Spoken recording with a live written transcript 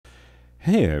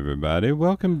Hey everybody,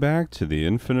 welcome back to the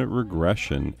infinite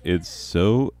regression. It's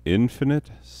so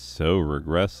infinite, so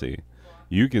regressy.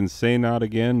 You can say not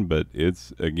again, but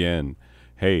it's again.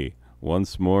 Hey,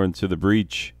 once more into the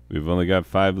breach. We've only got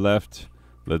 5 left.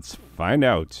 Let's find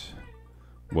out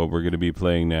what we're going to be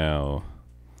playing now.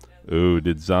 Ooh,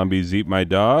 did zombies eat my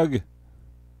dog?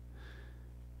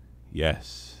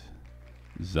 Yes.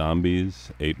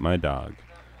 Zombies ate my dog.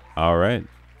 Alright.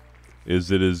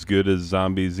 Is it as good as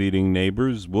zombies eating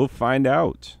neighbors? We'll find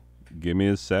out. Give me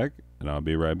a sec, and I'll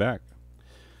be right back.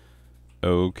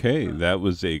 Okay, that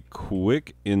was a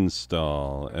quick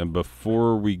install. And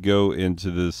before we go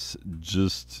into this,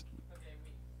 just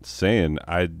saying,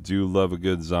 I do love a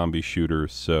good zombie shooter.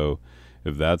 So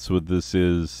if that's what this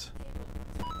is,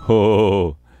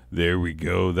 oh, there we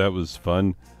go. That was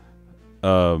fun.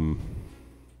 All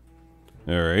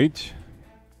right.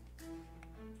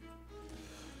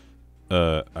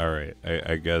 Alright,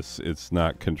 I guess it's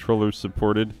not controller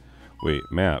supported. Wait,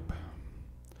 map.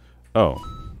 Oh,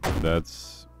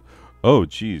 that's... Oh,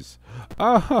 jeez.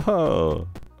 Oh,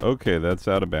 okay, that's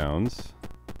out of bounds.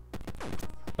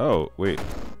 Oh, wait.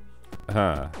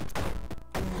 Huh.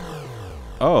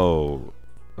 Oh.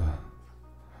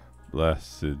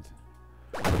 Blessed.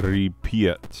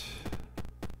 Repeat.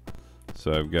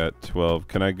 So I've got 12.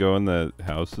 Can I go in the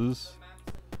houses?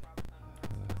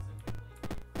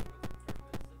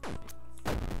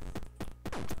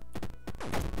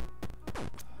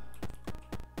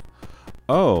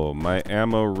 Oh, my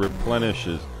ammo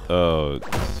replenishes. Oh,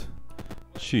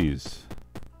 jeez.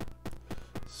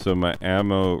 So my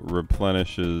ammo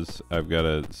replenishes. I've got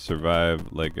to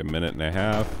survive like a minute and a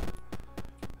half.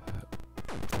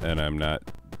 And I'm not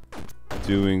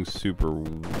doing super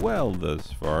well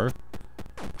thus far.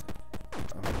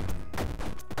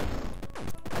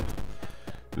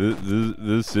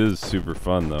 This is super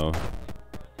fun, though.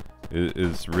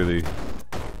 It's really...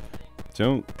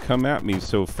 Don't come at me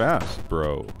so fast,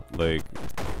 bro. Like,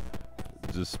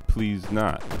 just please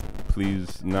not.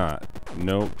 Please not.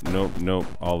 Nope, nope, nope.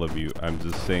 All of you. I'm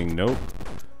just saying nope.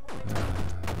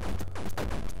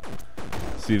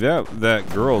 See, that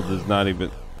girl does not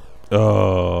even...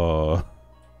 Oh.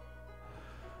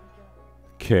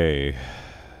 Okay.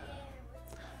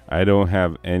 I don't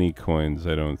have any coins,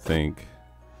 I don't think.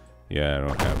 Yeah, I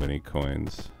don't have any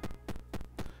coins.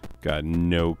 Got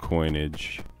no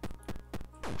coinage.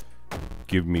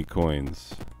 Give me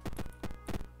coins.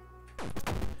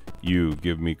 You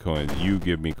give me coin. You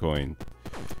give me coin.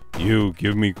 You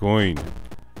give me coin.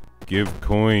 Give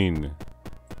coin.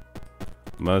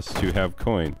 Must you have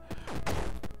coin?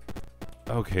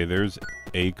 Okay, there's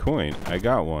a coin. I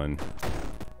got one.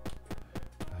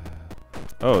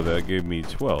 Oh, that gave me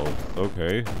 12.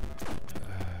 Okay.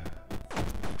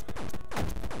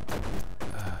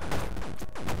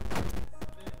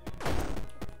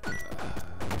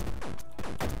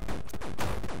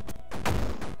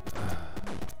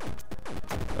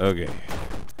 Okay,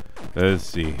 let's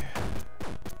see.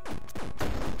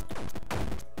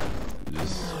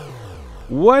 Just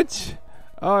what?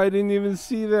 Oh, I didn't even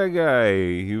see that guy.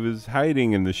 He was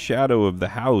hiding in the shadow of the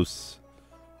house.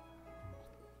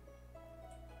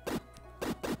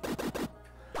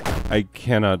 I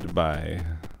cannot buy.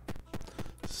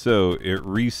 So it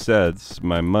resets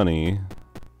my money.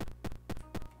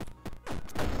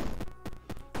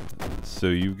 So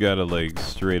you've got to like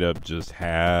straight up just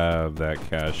have that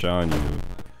cash on you,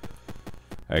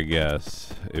 I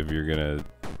guess, if you're gonna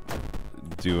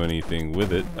do anything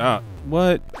with it. Ah,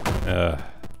 what?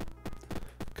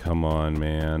 Come on,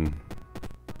 man.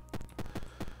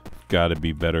 Gotta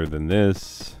be better than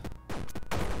this.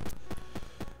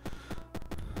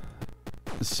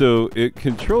 So it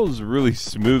controls really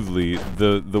smoothly.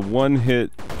 The one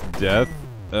hit death,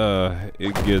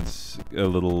 it gets a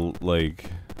little like...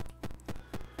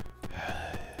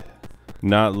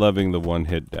 Not loving the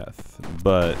one-hit death,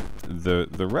 but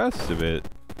the rest of it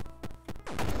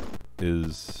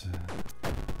is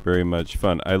very much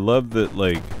fun. I love that,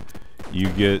 like, you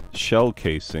get shell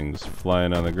casings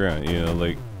flying on the ground. You know,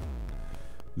 like,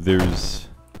 there's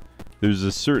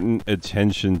a certain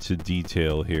attention to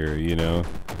detail here, you know,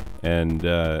 and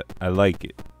I like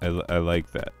it. I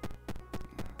like that.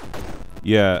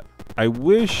 Yeah, I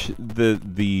wish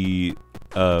that the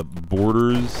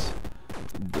borders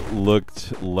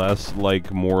looked less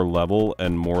like more level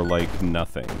and more like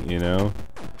nothing, you know?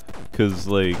 Because,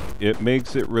 like, it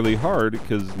makes it really hard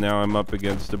because now I'm up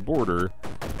against a border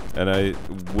and I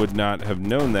would not have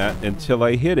known that until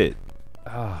I hit it.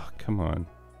 Ah, oh, come on.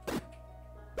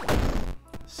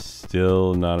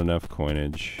 Still not enough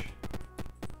coinage.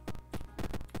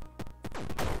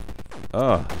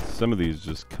 Some of these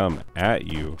just come at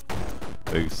you.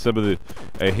 Like some of the,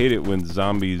 I hate it when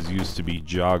zombies used to be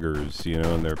joggers, you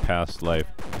know, in their past life.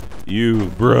 You,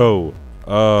 bro.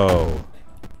 Oh.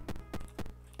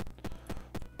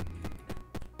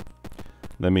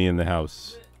 Let me in the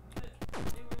house.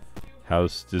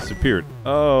 House disappeared.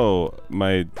 Oh,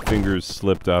 my fingers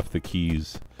slipped off the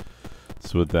keys.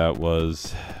 That's what that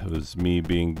was. It was me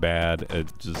being bad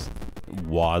at just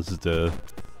WASDA.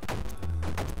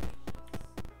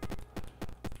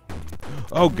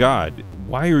 Oh God,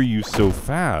 why are you so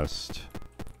fast?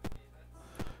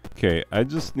 Okay, I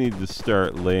just need to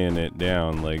start laying it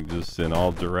down, like just in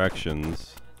all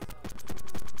directions.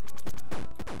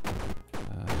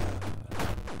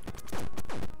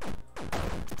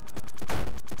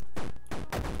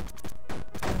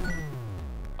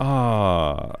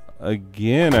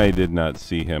 Again, I did not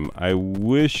see him. I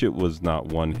wish it was not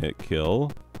one-hit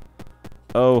kill.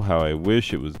 Oh, how I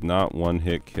wish it was not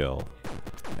one-hit kill.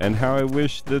 And how I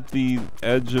wish that the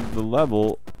edge of the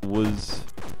level was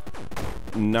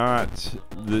not,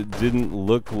 that didn't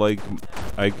look like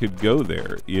I could go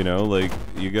there, you know? Like,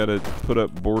 you gotta put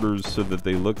up borders so that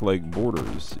they look like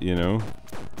borders, you know?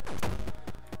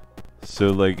 So,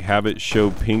 like, have it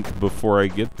show pink before I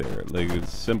get there. Like,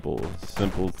 it's simple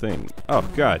thing. Oh,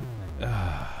 God.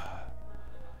 I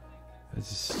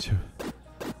just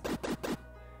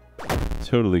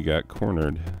totally got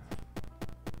cornered.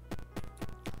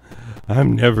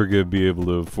 I'm never gonna be able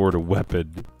to afford a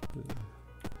weapon.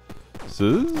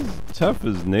 So this is tough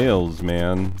as nails,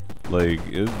 man. Like,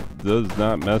 it does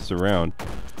not mess around.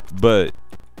 But,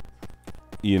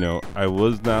 you know, I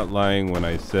was not lying when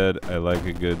I said I like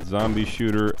a good zombie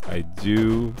shooter. I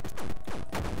do.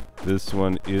 This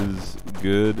one is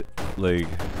good. Like,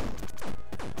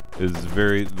 is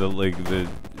very, the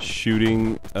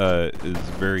shooting is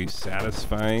very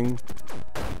satisfying.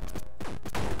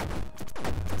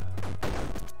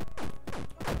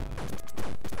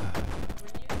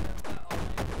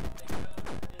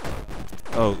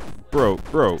 Oh, bro,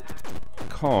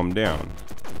 calm down.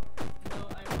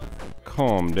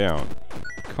 Calm down.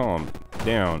 Calm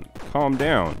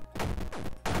down.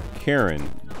 Karen,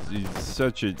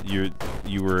 such a,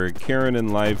 you were a Karen in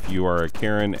life, you are a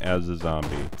Karen as a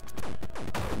zombie.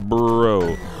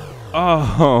 Bro.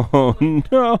 Oh,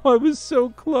 no, I was so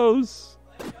close.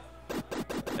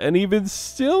 And even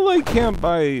still, I can't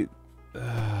buy...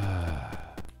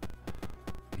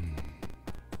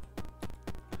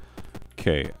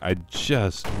 Okay, I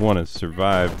just want to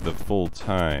survive the full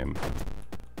time.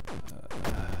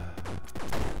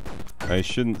 I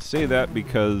shouldn't say that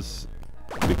because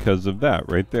of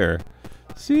that right there.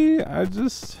 See, I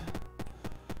just...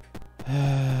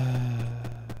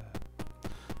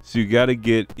 So you got to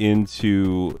get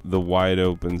into the wide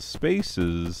open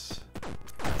spaces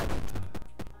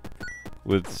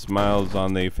with smiles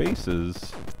on their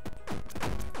faces.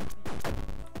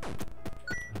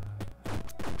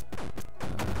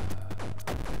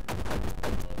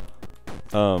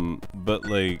 But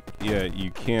like, yeah,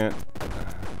 you can't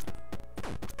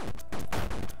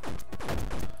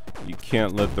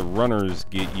let the runners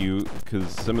get you, because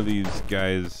some of these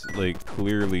guys like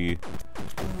clearly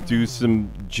do some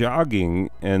jogging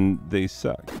and they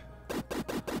suck.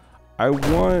 I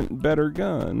want better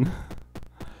gun,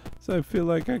 so I feel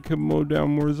like I could mow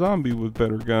down more zombie with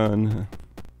better gun.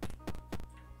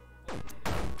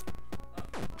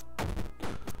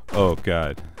 Oh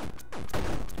God.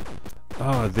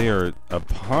 Oh, they are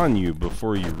upon you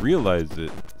before you realize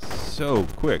it. So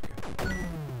quick.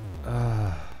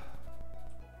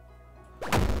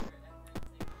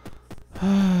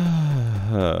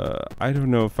 I don't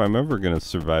know if I'm ever gonna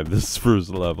survive this first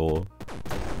level,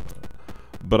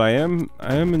 but I am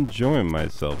enjoying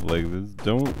myself. Like,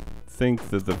 don't think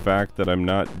that the fact that I'm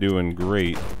not doing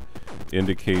great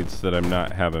indicates that I'm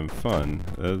not having fun.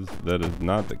 That is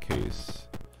not the case.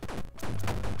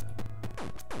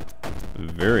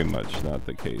 Very much not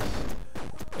the case.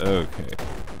 Okay.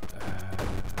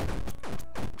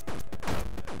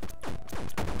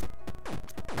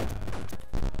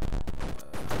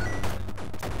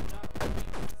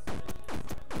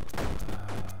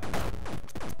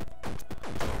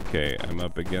 Okay, I'm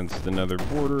up against another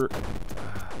border.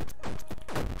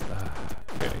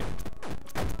 Okay.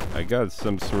 I got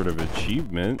some sort of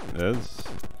achievement. That's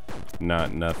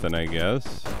not nothing, I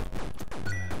guess.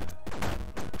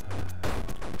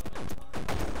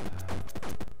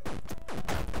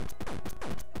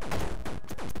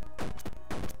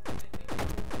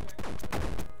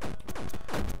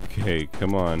 Okay,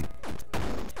 come on.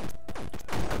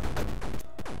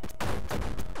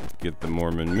 Get the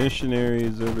Mormon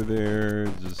missionaries over there.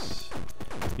 Just,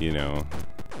 You know,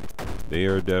 they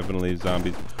are definitely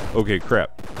zombies. Okay,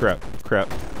 crap.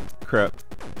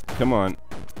 Come on.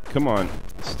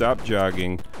 Stop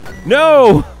jogging.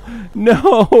 No!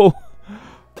 No!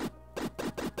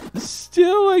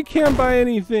 Still, I can't buy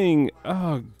anything.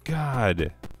 Oh,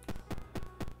 God.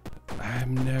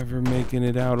 I'm never making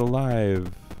it out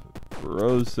alive.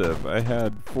 Rosef, I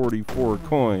had 44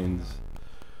 coins.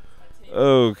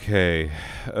 Okay.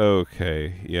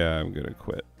 Yeah, I'm gonna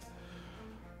quit.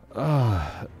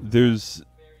 There's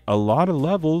a lot of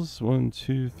levels. 1,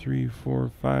 2, 3,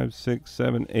 4, 5, 6,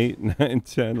 7, 8, 9,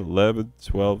 10, 11,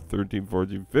 12, 13,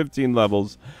 14, 15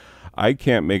 levels. I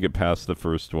can't make it past the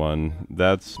first one.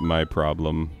 That's my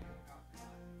problem.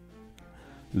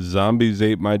 Zombies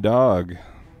ate my dog.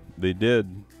 They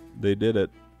did. They did it.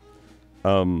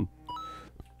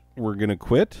 We're gonna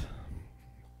quit.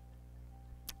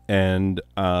 And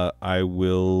I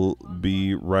will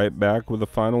be right back with a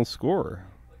final score.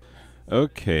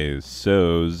 Okay,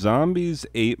 so zombies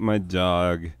ate my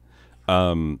dog.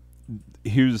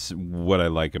 Here's what I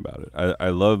like about it. I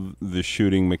love the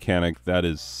shooting mechanic. That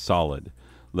is solid.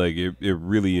 Like, it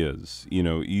really is. You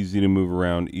know, easy to move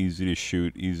around, easy to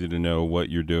shoot, easy to know what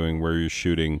you're doing, where you're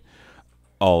shooting,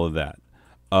 all of that.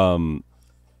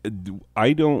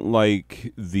 I don't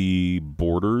like the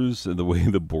borders, the way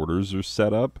the borders are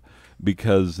set up,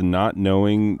 because not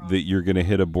knowing that you're going to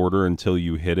hit a border until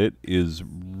you hit it is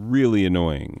really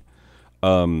annoying.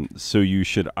 So you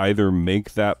should either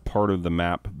make that part of the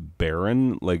map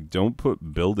barren, like don't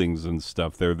put buildings and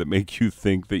stuff there that make you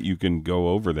think that you can go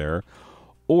over there,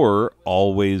 or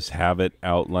always have it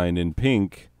outlined in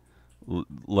pink,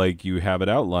 like you have it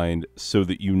outlined so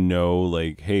that you know,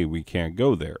 like, hey, we can't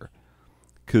go there.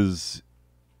 Because,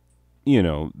 you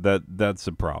know, that's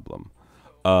a problem.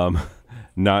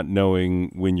 Not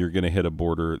knowing when you're going to hit a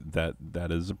border,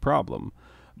 that is a problem.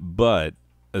 But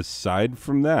aside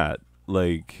from that,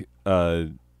 like,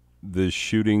 the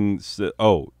shooting...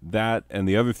 that, and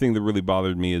the other thing that really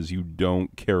bothered me is you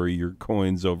don't carry your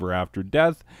coins over after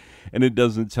death, and it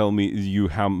doesn't tell me you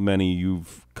how many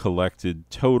you've collected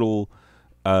total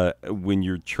when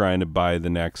you're trying to buy the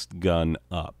next gun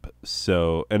up.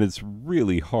 So, and it's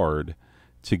really hard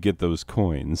to get those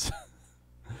coins.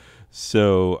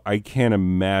 So I can't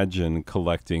imagine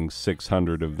collecting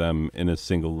 600 of them in a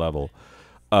single level.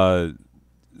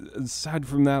 Aside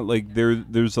from that, like,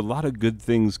 there's a lot of good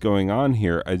things going on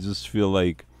here. I just feel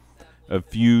like a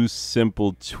few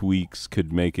simple tweaks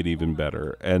could make it even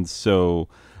better. And so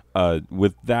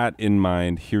with that in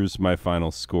mind, here's my final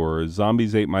score.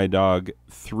 Zombies ate my dog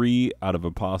 3 out of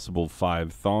a possible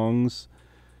 5 thongs,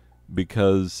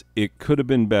 because it could have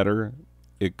been better.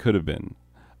 It could have been.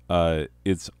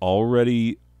 It's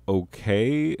already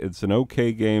okay. It's an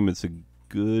okay game. It's a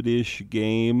goodish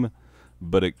game,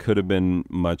 but it could have been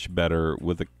much better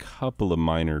with a couple of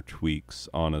minor tweaks,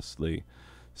 honestly.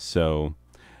 So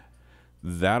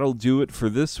that'll do it for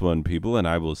this one, people, and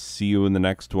I will see you in the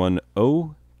next one.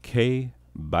 Okay,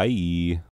 bye.